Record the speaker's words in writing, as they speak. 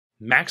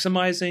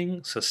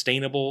Maximizing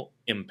Sustainable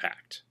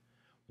Impact.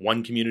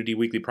 One Community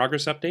Weekly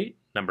Progress Update,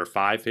 number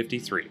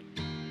 553.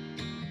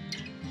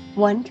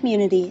 One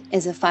Community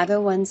is a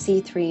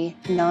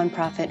 501c3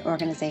 nonprofit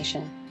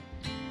organization.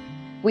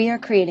 We are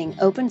creating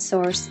open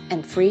source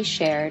and free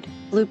shared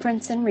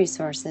blueprints and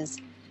resources,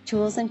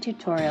 tools and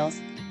tutorials,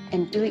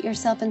 and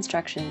do-it-yourself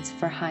instructions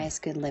for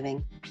highest good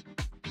living.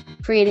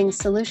 Creating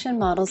solution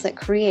models that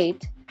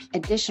create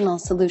additional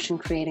solution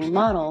creating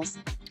models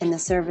in the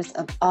service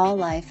of all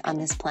life on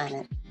this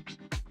planet.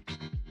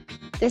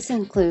 This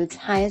includes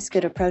highest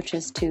good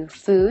approaches to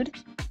food,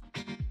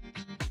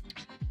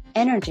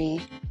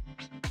 energy,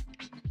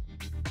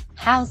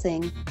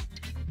 housing,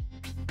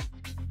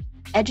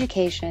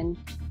 education,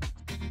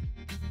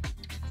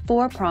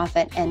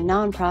 for-profit and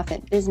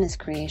non-profit business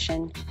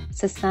creation,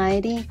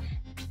 society,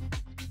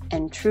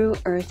 and true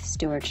earth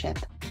stewardship.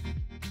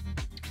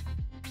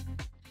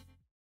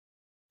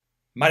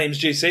 My name is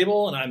Jay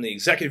Sable, and I'm the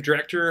Executive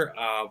Director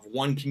of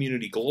One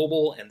Community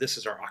Global, and this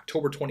is our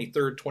October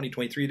 23rd,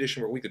 2023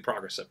 edition of our Weekly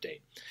Progress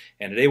Update.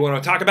 And today what I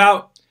want to talk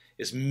about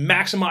is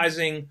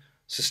maximizing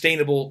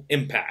sustainable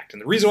impact.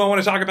 And the reason why I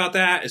want to talk about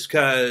that is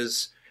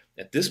because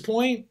at this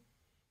point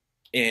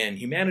in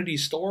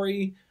humanity's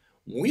story,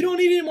 we don't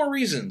need any more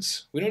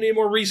reasons. We don't need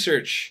more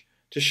research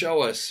to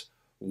show us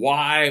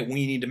why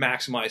we need to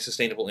maximize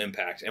sustainable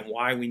impact and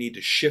why we need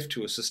to shift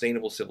to a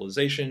sustainable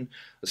civilization,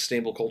 a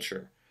sustainable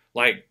culture.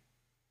 Like,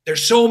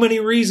 there's so many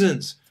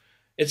reasons.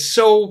 It's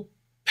so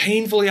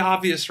painfully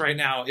obvious right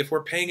now if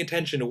we're paying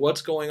attention to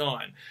what's going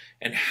on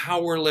and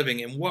how we're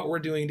living and what we're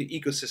doing to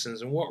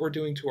ecosystems and what we're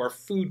doing to our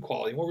food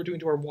quality and what we're doing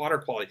to our water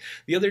quality.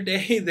 The other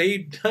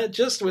day,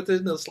 just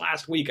within this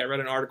last week, I read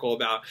an article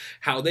about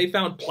how they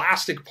found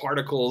plastic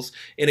particles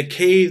in a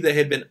cave that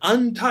had been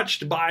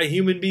untouched by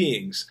human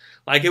beings.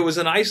 Like, it was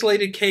an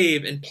isolated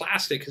cave, and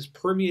plastic has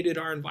permeated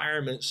our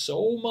environment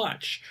so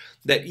much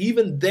that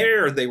even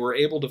there they were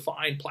able to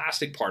find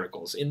plastic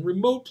particles in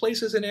remote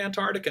places in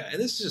Antarctica. And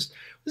this is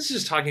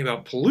just talking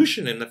about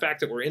pollution and the fact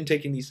that we're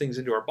intaking these things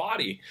into our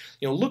body.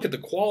 You know, look at the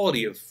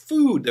quality of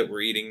food that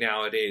we're eating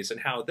nowadays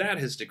and how that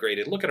has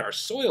degraded. Look at our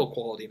soil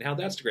quality and how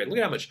that's degraded. Look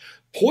at how much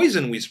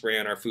poison we spray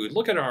on our food.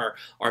 Look at our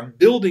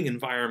building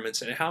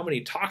environments and how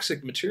many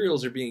toxic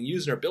materials are being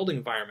used in our building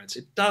environments.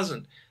 It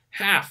doesn't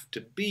have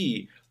to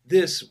be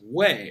this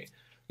way.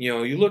 You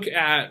know, you look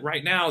at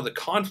right now the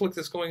conflict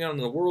that's going on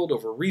in the world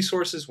over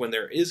resources, when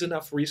there is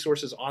enough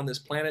resources on this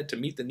planet to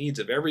meet the needs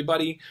of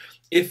everybody.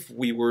 If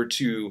we were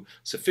to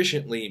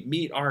sufficiently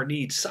meet our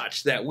needs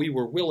such that we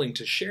were willing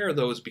to share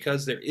those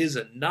because there is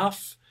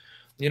enough,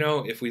 you know,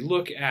 if we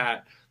look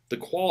at the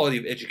quality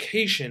of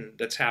education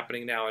that's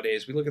happening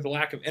nowadays, we look at the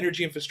lack of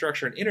energy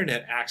infrastructure and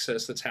internet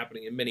access that's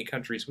happening in many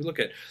countries, we look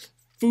at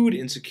food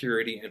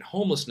insecurity and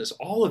homelessness,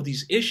 all of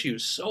these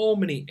issues, so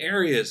many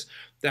areas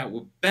that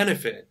would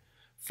benefit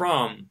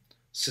from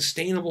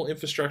sustainable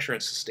infrastructure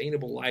and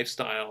sustainable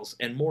lifestyles,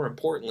 and more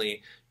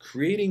importantly,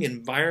 creating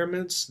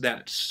environments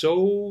that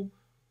so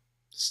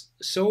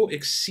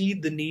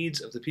exceed the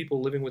needs of the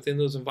people living within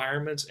those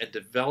environments and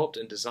developed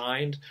and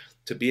designed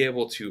to be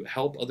able to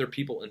help other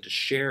people and to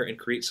share and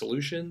create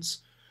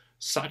solutions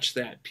such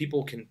that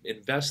people can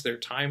invest their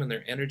time and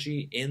their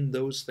energy in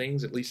those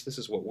things. At least this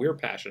is what we're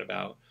passionate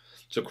about.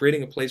 So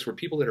creating a place where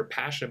people that are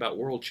passionate about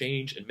world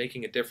change and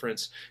making a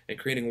difference and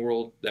creating a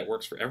world that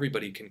works for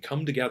everybody can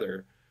come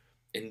together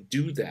and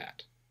do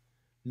that.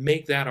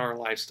 Make that our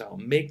lifestyle.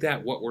 Make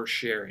that what we're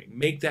sharing.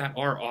 Make that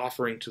our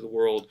offering to the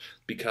world,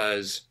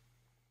 because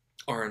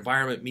our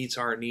environment meets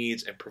our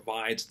needs and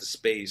provides the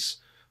space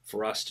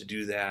for us to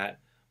do that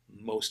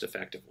most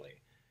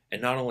effectively.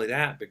 And not only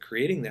that, but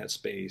creating that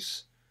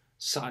space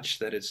such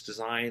that it's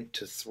designed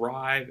to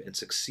thrive and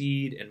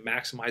succeed and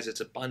maximize its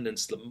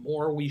abundance. The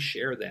more we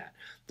share that,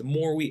 the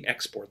more we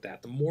export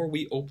that, the more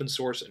we open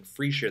source and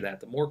free share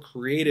that, the more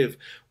creative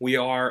we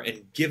are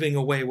in giving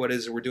away what it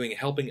is that we're doing,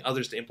 helping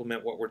others to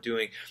implement what we're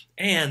doing,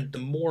 and the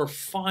more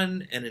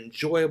fun and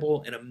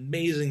enjoyable and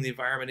amazing the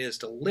environment is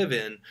to live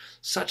in,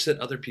 such that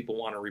other people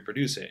want to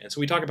reproduce it. And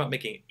so we talk about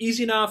making it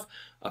easy enough,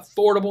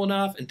 affordable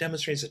enough, and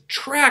demonstrating it's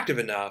attractive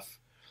enough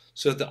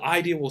so that the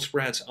idea will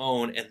spread its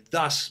own, and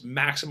thus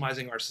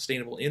maximizing our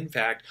sustainable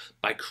impact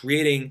by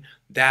creating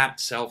that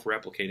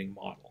self-replicating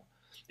model.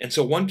 And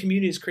so One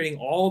Community is creating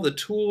all the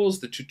tools,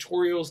 the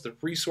tutorials, the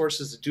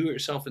resources, the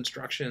do-it-yourself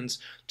instructions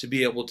to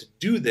be able to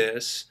do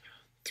this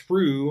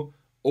through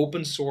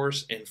open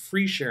source and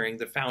free sharing,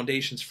 the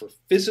foundations for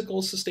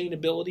physical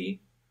sustainability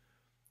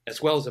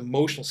as well as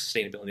emotional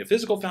sustainability. The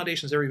physical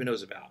foundations everyone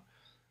knows about: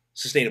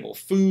 sustainable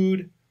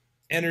food,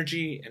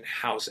 energy, and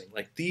housing.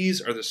 Like,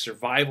 these are the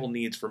survival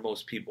needs for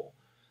most people.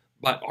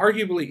 But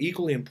arguably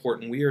equally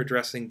important, we are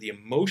addressing the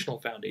emotional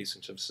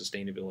foundations of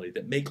sustainability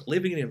that make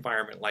living in an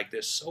environment like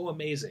this so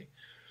amazing.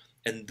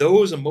 And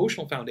those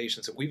emotional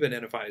foundations that we've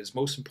identified as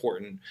most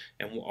important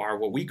and are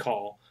what we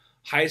call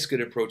highest good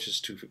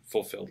approaches to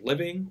fulfilled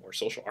living or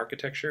social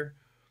architecture,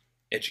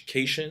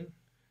 education,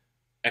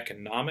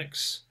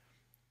 economics,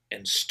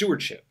 and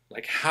stewardship,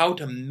 like how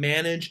to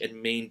manage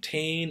and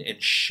maintain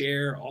and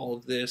share all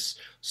of this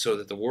so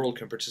that the world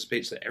can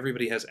participate, so that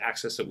everybody has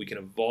access, that we can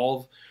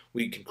evolve,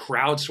 we can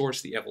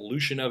crowdsource the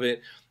evolution of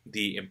it,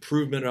 the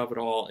improvement of it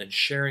all, and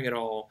sharing it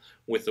all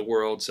with the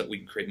world so that we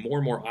can create more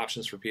and more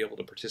options for people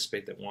to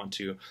participate that want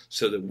to,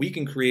 so that we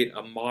can create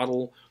a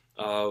model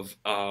of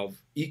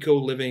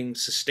eco-living,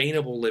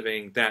 sustainable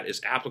living that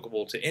is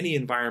applicable to any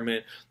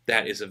environment,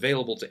 that is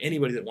available to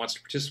anybody that wants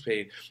to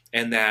participate,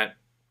 and that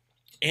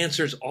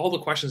answers all the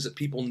questions that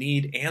people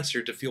need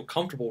answered to feel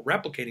comfortable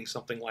replicating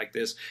something like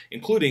this,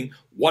 including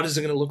what is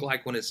it going to look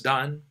like when it's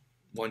done.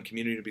 One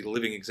community to be the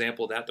living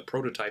example of that, the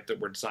prototype that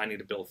we're designing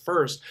to build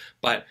first,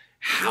 but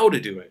how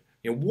to do it.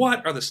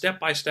 What are the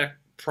step-by-step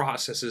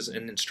processes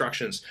and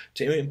instructions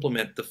to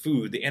implement the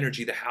food, the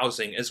energy, the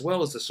housing, as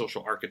well as the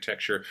social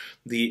architecture,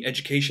 the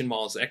education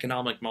models, the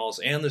economic models,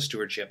 and the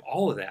stewardship,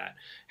 all of that.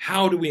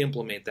 How do we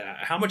implement that?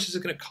 How much is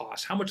it going to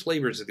cost? How much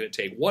labor is it going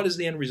to take? What is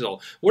the end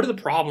result? What are the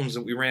problems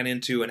that we ran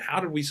into, and how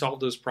did we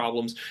solve those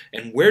problems?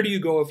 And where do you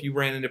go if you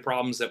ran into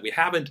problems that we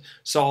haven't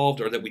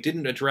solved or that we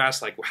didn't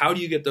address? Like, how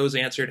do you get those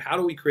answered? How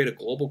do we create a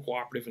global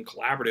cooperative and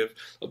collaborative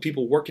of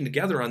people working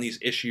together on these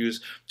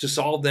issues to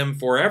solve them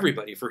for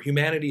everybody, for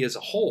humanity as a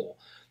whole?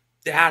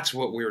 That's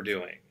what we're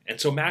doing.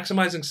 And so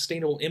maximizing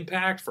sustainable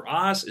impact for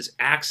us is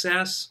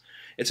access.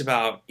 It's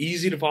about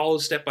easy to follow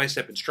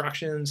step-by-step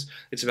instructions.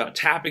 It's about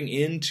tapping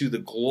into the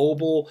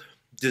global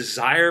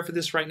desire for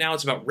this right now.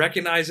 It's about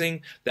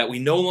recognizing that we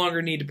no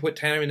longer need to put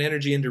time and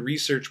energy into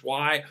research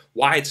why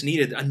it's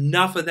needed.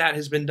 Enough of that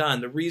has been done.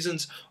 The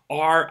reasons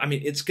are,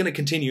 it's going to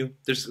continue.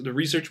 The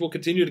research will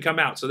continue to come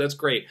out, so that's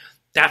great.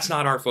 That's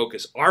not our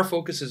focus. Our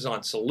focus is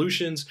on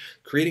solutions,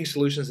 creating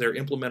solutions that are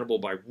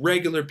implementable by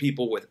regular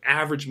people with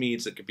average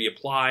needs that could be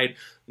applied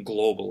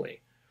globally.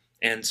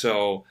 And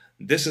so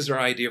this is our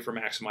idea for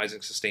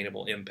maximizing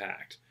sustainable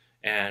impact.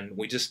 And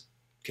we just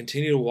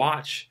continue to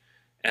watch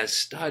as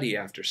study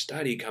after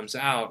study comes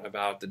out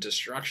about the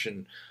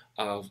destruction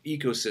of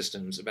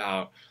ecosystems,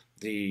 about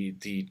the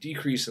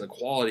decrease in the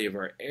quality of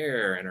our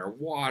air and our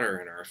water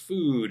and our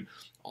food,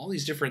 all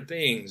these different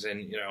things.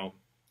 And,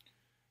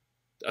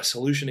 a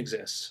solution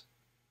exists,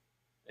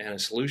 and a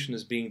solution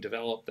is being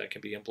developed that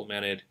can be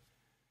implemented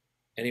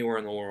anywhere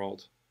in the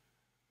world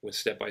with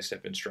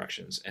step-by-step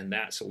instructions, and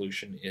that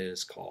solution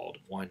is called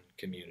One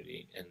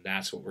Community, and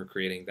that's what we're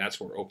creating, that's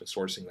what we're open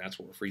sourcing, that's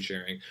what we're free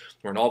sharing.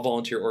 We're an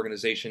all-volunteer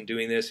organization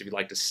doing this. If you'd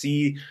like to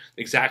see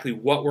exactly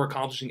what we're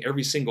accomplishing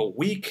every single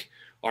week,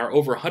 our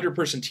over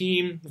 100-person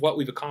team, what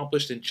we've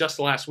accomplished in just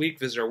the last week,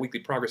 visit our weekly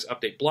progress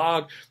update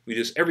blog. We do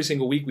this every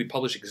single week. We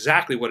publish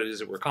exactly what it is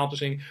that we're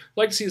accomplishing. If you'd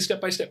like to see the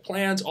step-by-step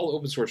plans, all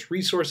open source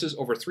resources,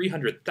 over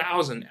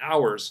 300,000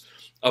 hours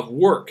of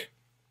work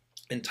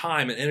and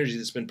time and energy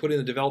that's been put in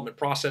the development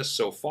process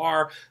so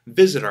far,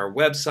 visit our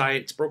website.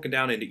 It's broken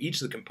down into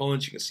each of the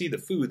components. You can see the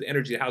food, the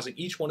energy, the housing,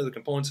 each one of the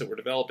components that we're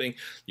developing.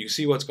 You can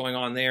see what's going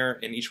on there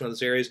in each one of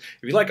those areas.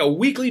 If you'd like a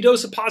weekly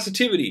dose of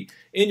positivity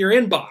in your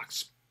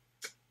inbox,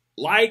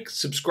 like,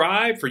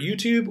 subscribe for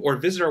YouTube, or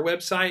visit our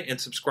website and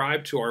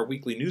subscribe to our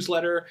weekly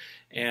newsletter.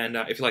 And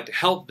if you'd like to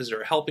help, visit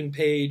our helping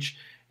page.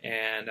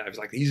 And if you'd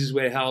like the easiest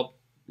way to help,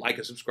 like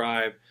and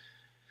subscribe.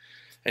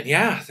 And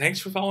yeah, thanks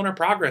for following our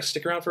progress.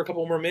 Stick around for a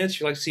couple more minutes if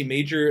you'd like to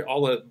see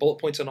all the bullet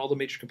points on all the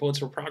major components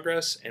of our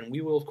progress. And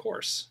we will, of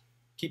course,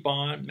 keep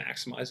on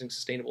maximizing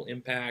sustainable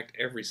impact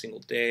every single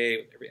day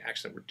with every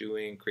action that we're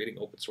doing, creating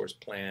open source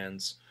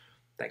plans.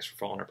 Thanks for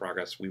following our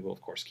progress. We will,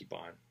 of course, keep it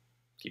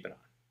on.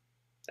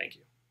 Thank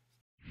you.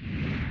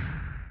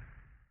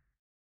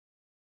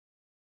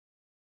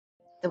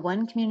 The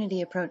One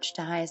Community approach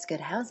to highest good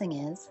housing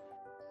is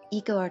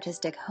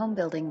eco-artistic home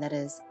building that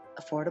is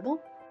affordable,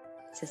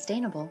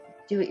 sustainable,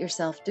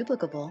 do-it-yourself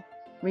duplicable,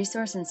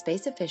 resource and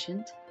space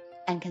efficient,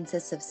 and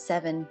consists of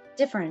 7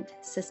 different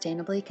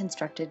sustainably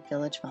constructed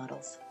village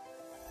models.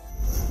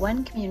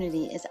 One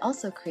Community is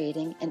also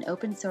creating an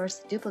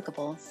open-source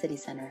duplicable city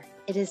center.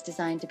 It is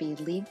designed to be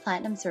LEED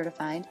Platinum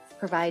certified,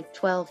 provide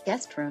 12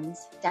 guest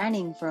rooms,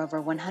 dining for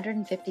over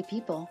 150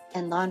 people,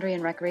 and laundry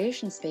and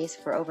recreation space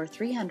for over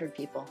 300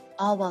 people,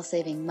 all while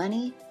saving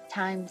money,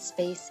 time,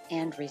 space,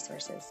 and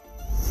resources.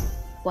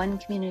 One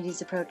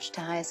Community's approach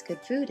to highest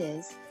good food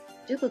is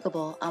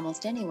duplicable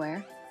almost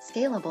anywhere,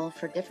 scalable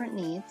for different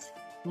needs,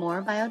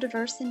 more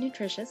biodiverse and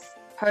nutritious,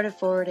 part of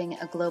forwarding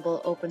a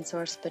global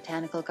open-source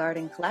botanical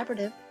garden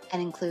collaborative,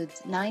 and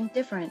includes 9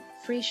 different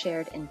free,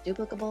 shared, and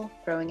duplicable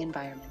growing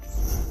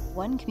environments.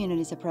 One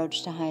Community's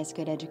approach to highest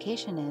good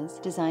education is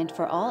designed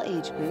for all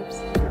age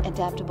groups,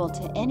 adaptable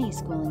to any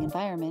schooling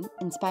environment,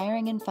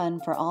 inspiring and fun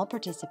for all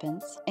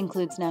participants,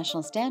 includes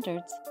national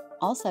standards,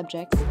 all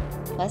subjects,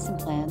 lesson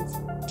plans,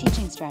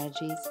 teaching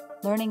strategies,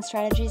 learning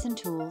strategies and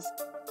tools,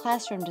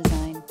 classroom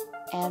design,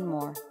 and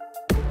more.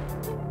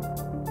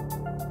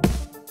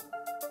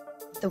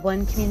 The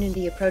One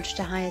Community approach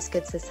to highest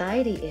good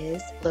society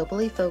is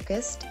globally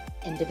focused,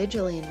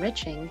 individually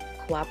enriching,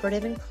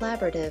 cooperative and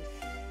collaborative,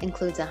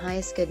 includes a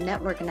highest good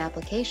network and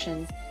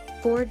application,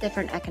 4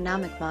 different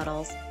economic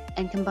models,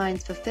 and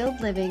combines fulfilled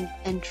living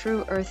and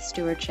true earth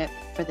stewardship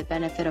for the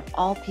benefit of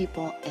all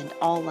people and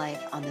all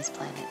life on this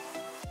planet.